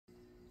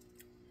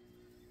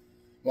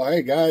Well,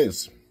 hey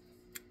guys,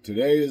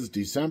 today is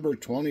December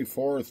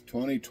 24th,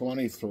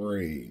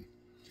 2023,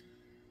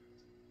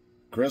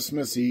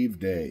 Christmas Eve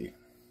day.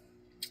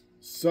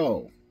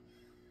 So,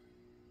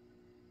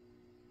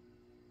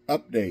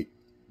 update.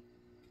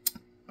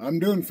 I'm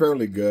doing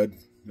fairly good.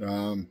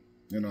 Having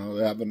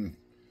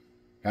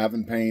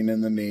pain in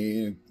the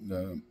knee,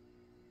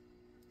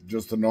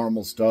 just the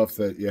normal stuff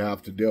that you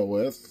have to deal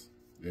with.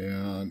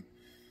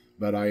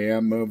 But I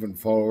am moving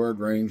forward.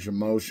 Range of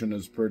motion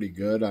is pretty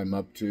good. I'm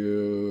up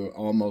to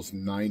almost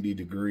 90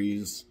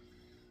 degrees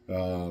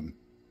in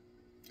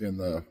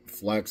the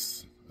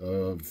flex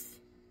of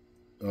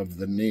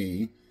the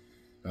knee.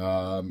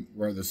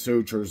 Where the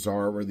sutures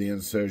are, where the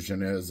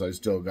incision is, I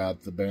still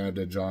got the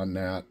bandage on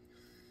that.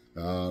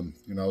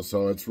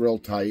 So it's real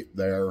tight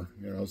there.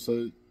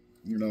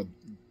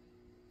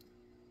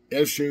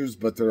 Issues,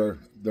 but they're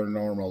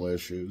normal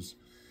issues.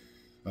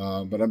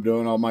 But I'm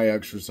doing all my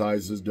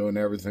exercises, doing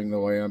everything the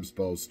way I'm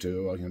supposed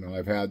to.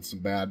 I've had some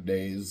bad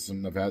days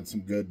and I've had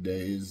some good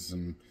days,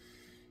 and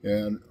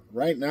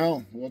right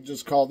now we'll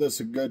just call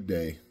this a good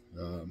day.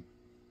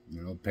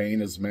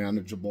 Pain is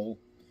manageable.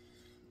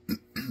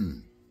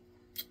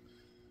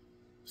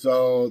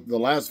 So the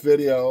last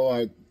video,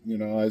 I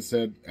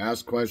said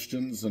ask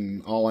questions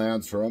and I'll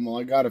answer them. Well,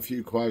 I got a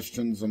few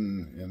questions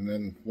and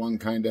then one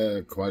kind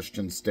of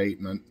question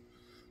statement.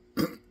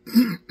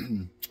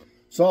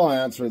 So I'll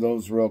answer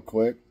those real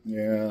quick.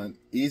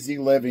 Easy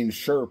Living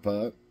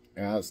Sherpa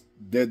asked,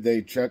 did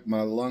they check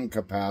my lung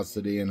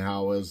capacity and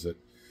how is it?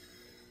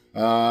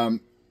 I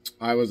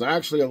was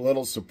actually a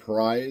little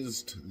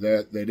surprised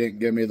that they didn't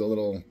give me the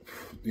little,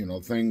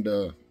 thing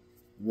to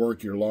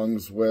work your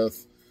lungs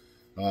with.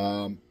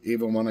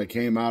 Even when I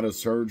came out of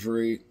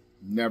surgery,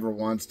 never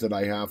once did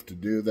I have to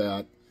do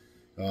that.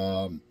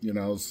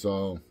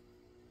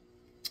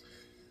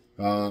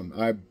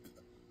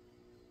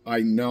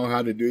 I know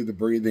how to do the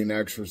breathing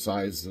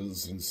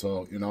exercises, and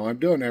so, I'm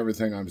doing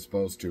everything I'm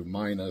supposed to,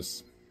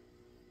 minus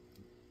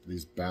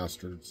these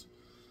bastards.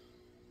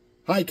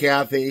 Hi,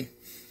 Kathy.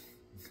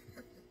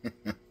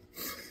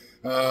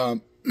 Yeah,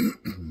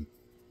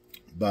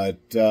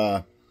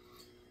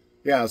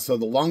 so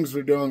the lungs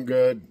are doing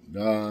good.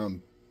 I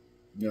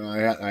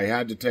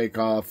had to take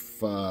off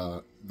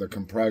the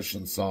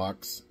compression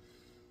socks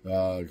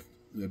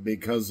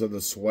because of the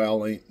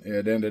swelling.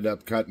 It ended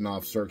up cutting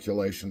off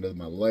circulation to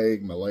my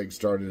leg. My leg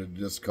started to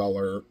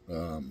discolor.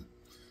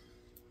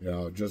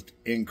 Just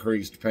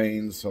increased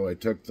pain. So I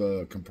took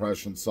the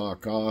compression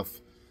sock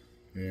off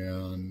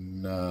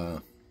and,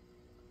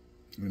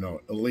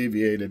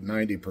 alleviated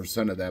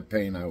 90% of that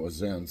pain I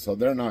was in. So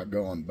they're not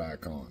going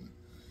back on.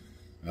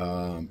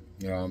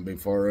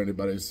 Before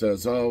anybody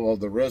says, oh, well,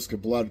 the risk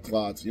of blood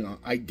clots,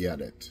 I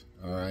get it.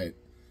 All right.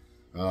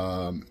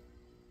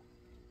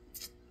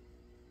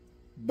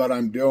 But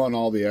I'm doing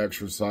all the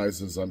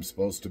exercises I'm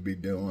supposed to be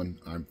doing.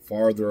 I'm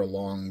farther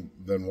along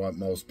than what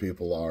most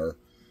people are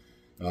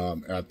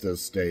at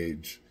this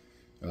stage.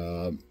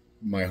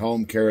 My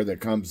home care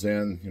that comes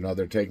in,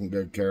 they're taking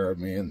good care of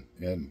me.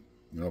 And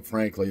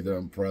frankly, they're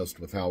impressed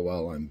with how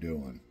well I'm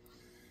doing.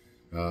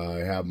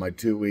 I have my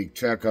 2-week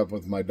checkup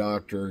with my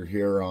doctor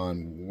here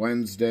on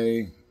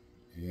Wednesday.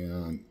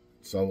 And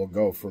so we'll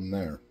go from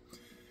there.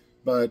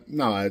 But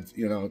no,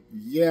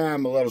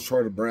 I'm a little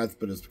short of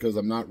breath, but it's because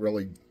I'm not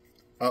really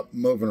up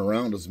moving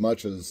around as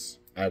much as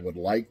I would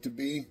like to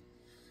be.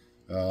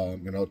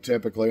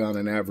 Typically on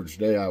an average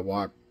day I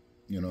walk,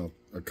 a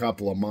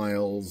couple of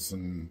miles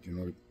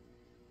and,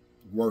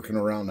 working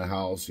around the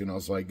house,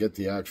 so I get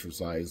the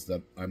exercise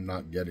that I'm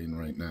not getting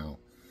right now.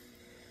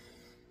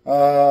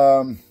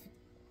 Oh,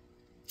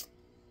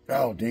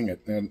 dang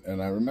it.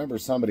 And I remember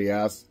somebody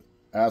asked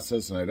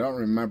this, and I don't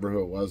remember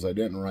who it was. I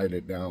didn't write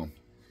it down.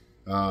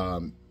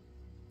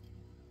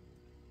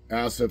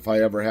 Asked if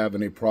I ever have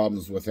any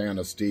problems with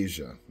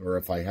anesthesia, or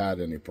if I had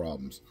any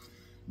problems.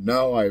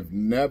 No, I've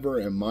never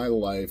in my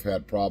life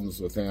had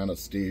problems with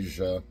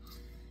anesthesia,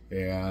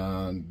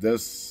 and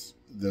this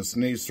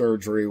knee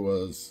surgery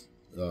was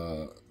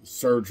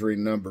surgery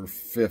number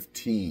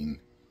 15.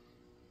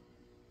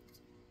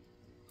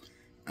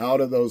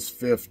 Out of those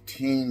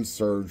 15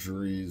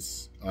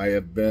 surgeries, I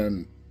have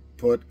been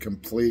put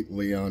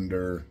completely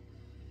under,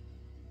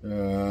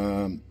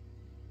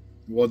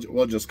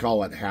 we'll just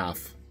call it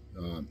half.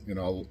 A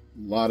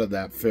lot of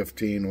that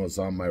 15 was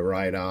on my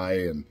right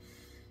eye, and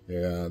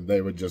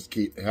they would just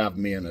have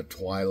me in a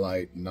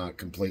twilight, not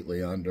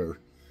completely under.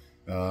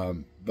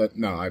 But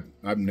no,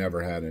 I've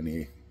never had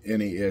any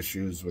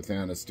issues with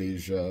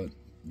anesthesia.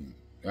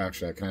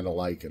 Actually, I kind of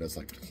like it. It's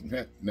like,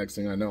 next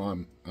thing I know,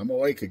 I'm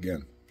awake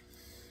again.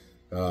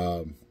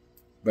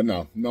 But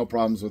no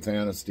problems with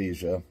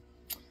anesthesia.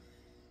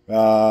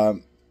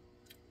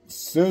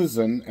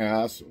 Susan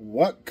asks,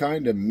 what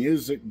kind of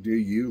music do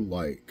you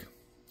like?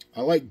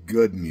 I like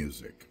good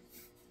music.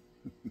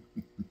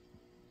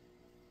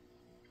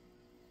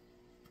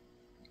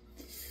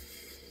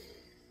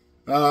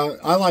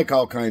 I like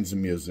all kinds of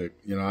music.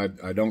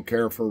 I don't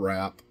care for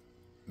rap.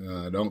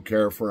 I don't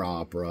care for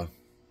opera.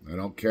 I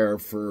don't care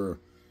for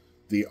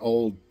the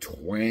old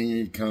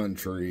twangy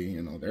country,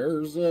 you know,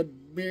 there's a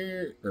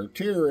beer or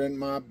tear in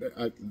my,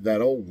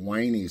 that old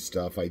whiny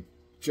stuff. I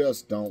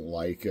just don't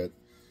like it.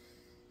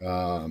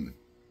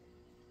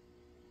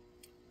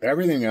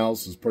 Everything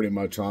else is pretty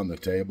much on the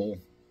table.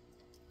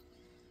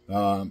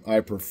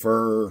 I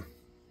prefer,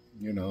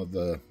 you know,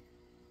 the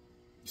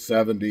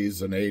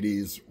 70s and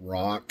 80s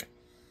rock.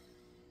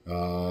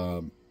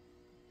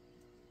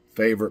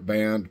 Favorite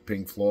band,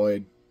 Pink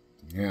Floyd,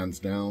 hands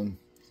down.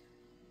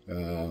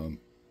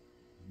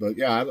 But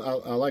yeah,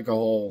 I like a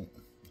whole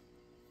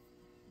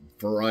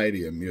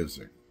variety of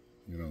music,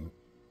 you know.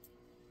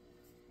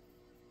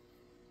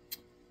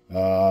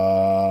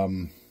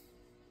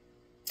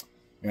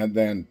 And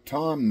then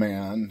Tom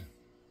Man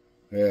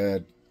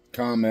had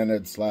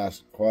commented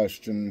 /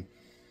 question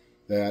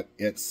that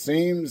it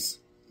seems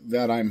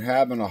that I'm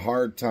having a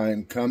hard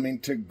time coming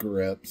to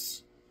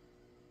grips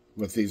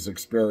with these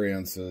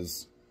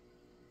experiences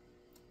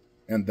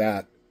and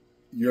that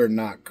you're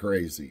not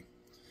crazy.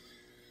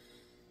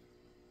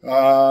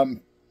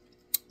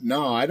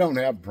 No, I don't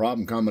have a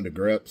problem coming to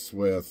grips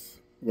with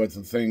the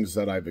things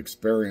that I've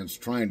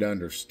experienced. Trying to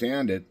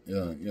understand it,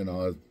 you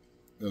know,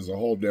 is a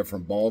whole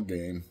different ball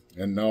game.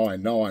 And no, I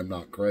know I'm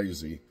not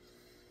crazy.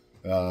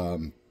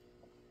 You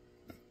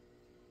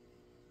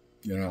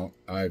know,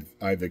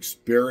 I've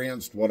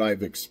experienced what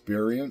I've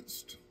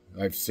experienced.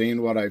 I've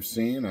seen what I've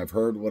seen. I've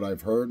heard what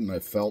I've heard, and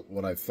I've felt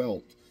what I've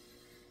felt.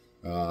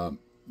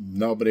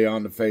 Nobody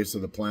on the face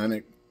of the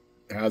planet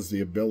has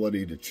the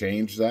ability to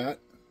change that.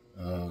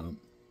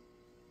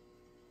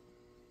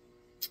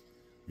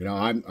 You know,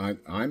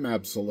 I'm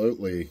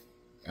absolutely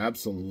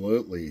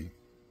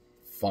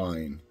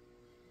fine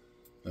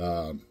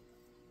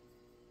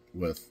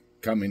with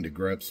coming to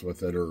grips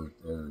with it, or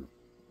you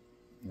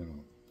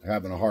know,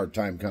 having a hard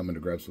time coming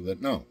to grips with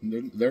it. No,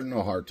 there's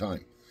no hard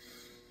time.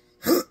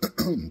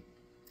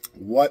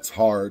 What's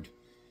hard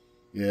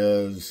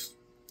is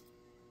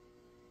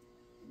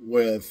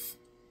with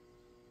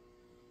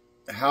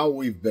how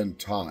we've been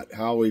taught,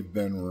 how we've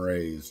been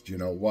raised, you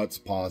know, what's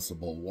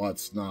possible,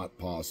 what's not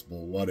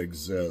possible, what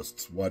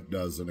exists, what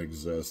doesn't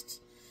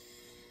exist.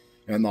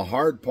 And the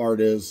hard part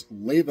is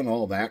leaving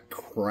all that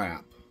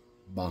crap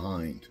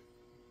behind,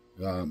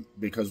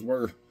 because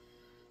we're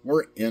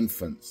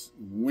infants.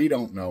 We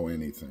don't know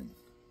anything.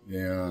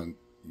 And,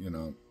 you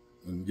know,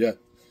 and yet,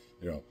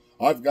 you know,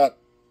 I've got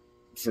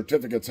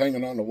certificates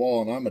hanging on the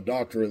wall, and I'm a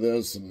doctor of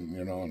this, and,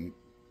 you know, and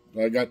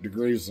I got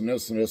degrees in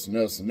this and this and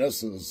this, and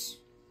this is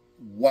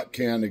what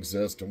can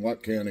exist and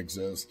what can't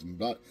exist, and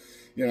but,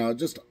 you know,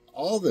 just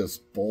all this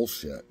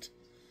bullshit.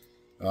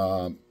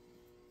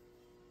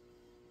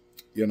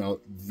 You know,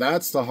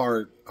 that's the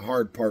hard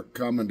part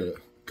coming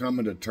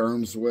to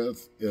terms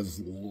with,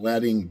 is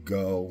letting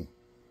go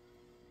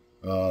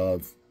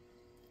of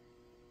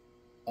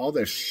all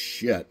this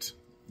shit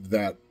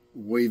that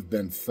we've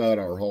been fed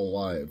our whole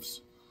lives.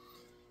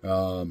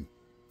 Other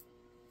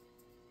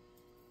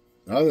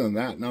than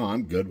that, no,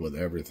 I'm good with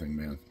everything,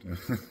 man.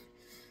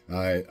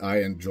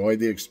 I enjoy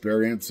the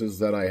experiences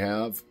that I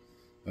have.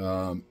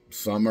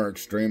 Some are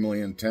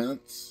extremely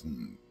intense,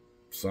 and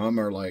some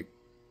are like,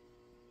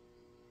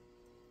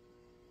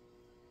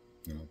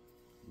 you know,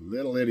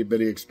 little itty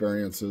bitty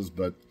experiences,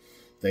 but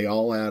they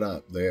all add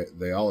up.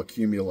 They all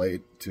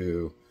accumulate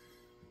to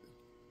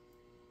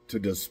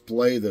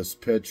display this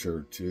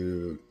picture,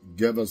 to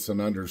give us an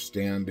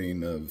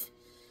understanding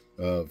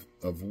of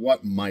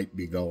what might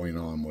be going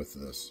on with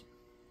this.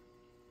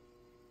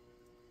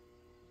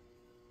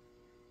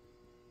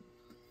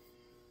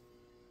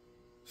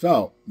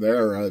 So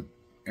there,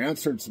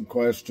 answered some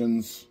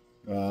questions.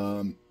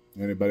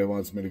 Anybody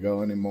wants me to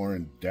go any more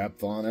in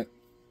depth on it,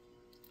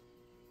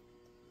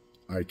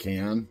 I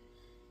can.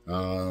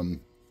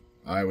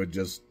 I would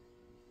just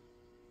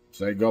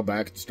say go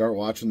back and start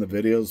watching the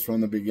videos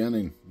from the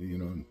beginning, you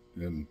know,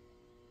 and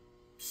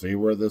see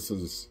where this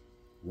has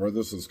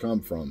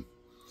come from.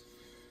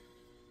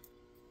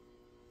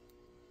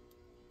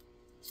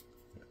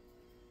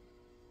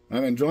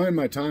 I'm enjoying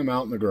my time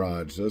out in the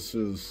garage. This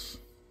is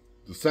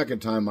the second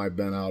time I've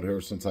been out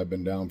here since I've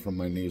been down from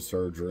my knee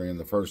surgery, and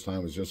the first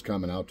time was just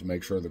coming out to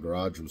make sure the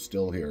garage was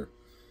still here.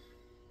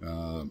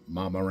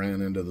 Mama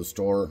ran into the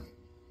store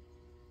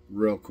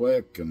real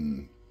quick,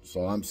 and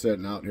so I'm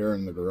sitting out here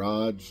in the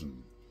garage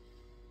and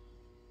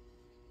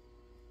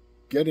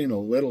getting a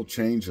little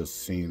change of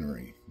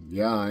scenery.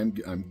 Yeah,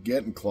 I'm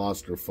getting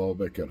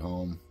claustrophobic at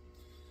home.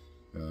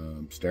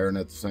 I'm staring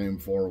at the same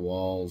four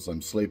walls.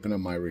 I'm sleeping in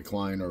my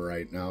recliner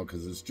right now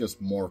because it's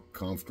just more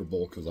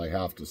comfortable, because I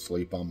have to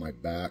sleep on my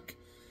back.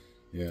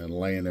 Yeah, and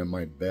laying in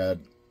my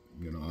bed,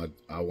 you know,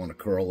 I want to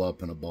curl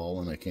up in a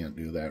ball, and I can't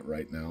do that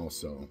right now,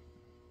 so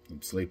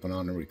I'm sleeping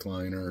on the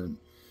recliner.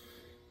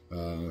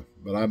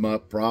 But I'm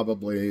up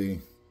probably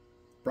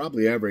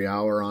every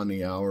hour on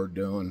the hour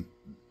doing,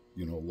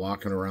 you know,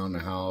 walking around the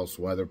house,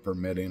 weather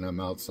permitting. I'm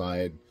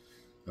outside.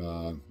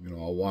 You know,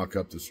 I'll walk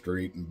up the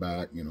street and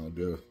back, you know,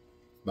 do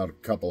about a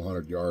couple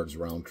 100 yards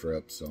round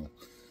trip. So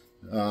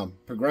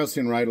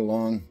progressing right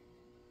along,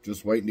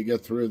 just waiting to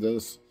get through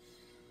this.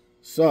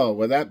 So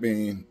with that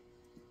being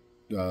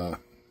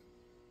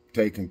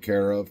taken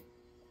care of.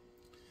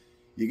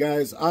 You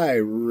guys, I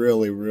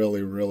really,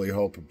 really, really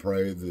hope and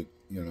pray that,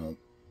 you know,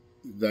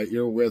 that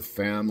you're with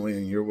family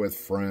and you're with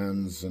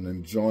friends and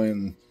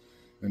enjoying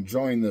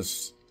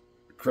this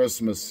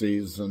Christmas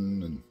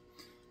season, and,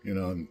 you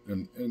know,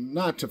 and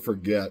not to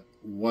forget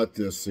what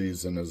this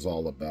season is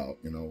all about,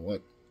 you know,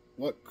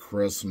 what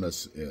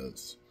Christmas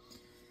is.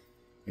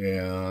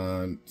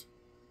 And,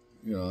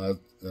 you know,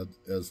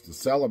 as the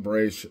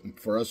celebration,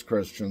 for us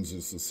Christians,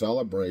 is the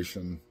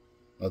celebration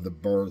of the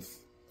birth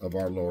of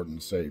our Lord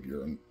and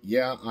Savior. And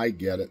yeah, I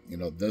get it. You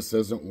know, this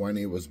isn't when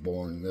he was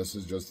born. This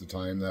is just the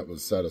time that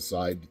was set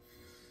aside.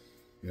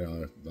 You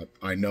know, but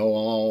I know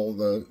all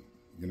the,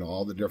 you know,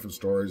 all the different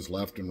stories,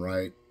 left and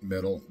right,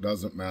 middle,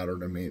 doesn't matter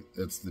to me.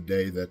 It's the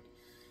day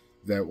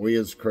that we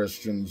as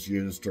Christians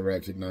use to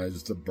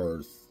recognize the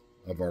birth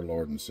of our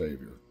Lord and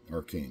Savior,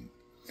 our King.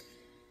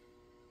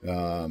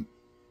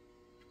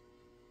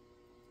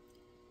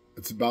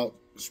 It's about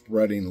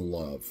spreading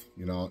love,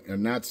 you know,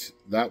 and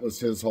that was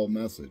his whole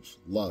message: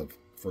 love,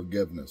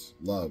 forgiveness,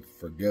 love,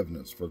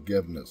 forgiveness,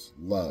 forgiveness,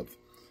 love.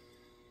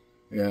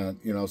 And,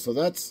 you know, so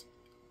that's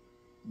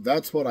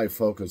what I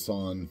focus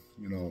on,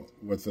 you know,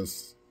 with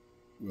this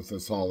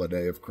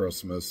holiday of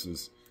Christmas,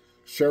 is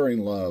sharing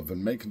love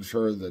and making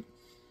sure that,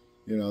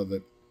 you know,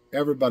 that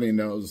everybody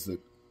knows that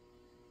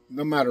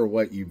no matter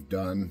what you've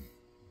done,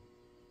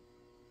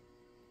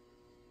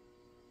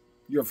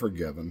 you're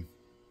forgiven.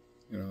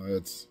 You know,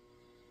 it's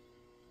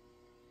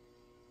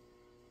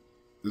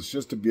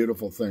just a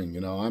beautiful thing.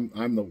 You know,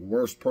 I'm the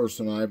worst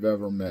person I've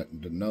ever met,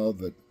 and to know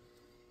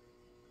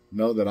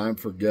that I'm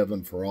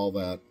forgiven for all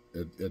that,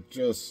 it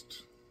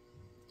just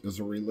is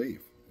a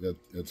relief.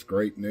 It's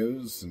great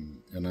news,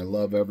 and I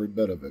love every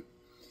bit of it.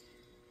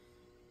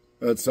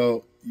 But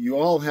so you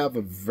all have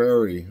a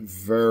very,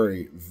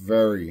 very,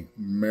 very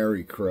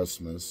Merry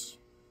Christmas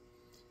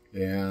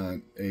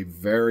and a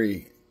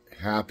very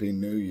Happy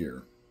New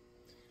Year.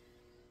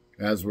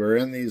 As we're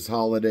in these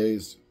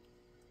holidays,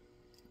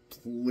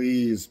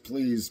 please,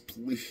 please,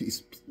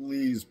 please,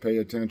 please pay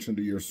attention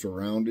to your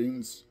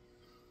surroundings.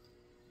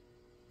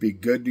 Be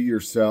good to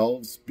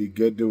yourselves. Be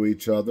good to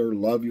each other.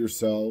 Love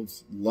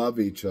yourselves. Love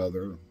each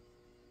other.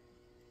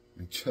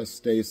 And just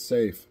stay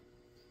safe.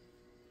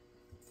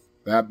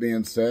 That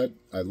being said,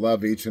 I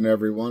love each and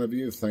every one of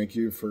you. Thank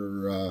you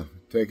for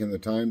taking the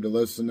time to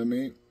listen to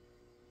me.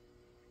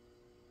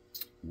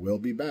 We'll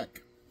be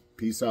back.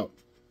 Peace out.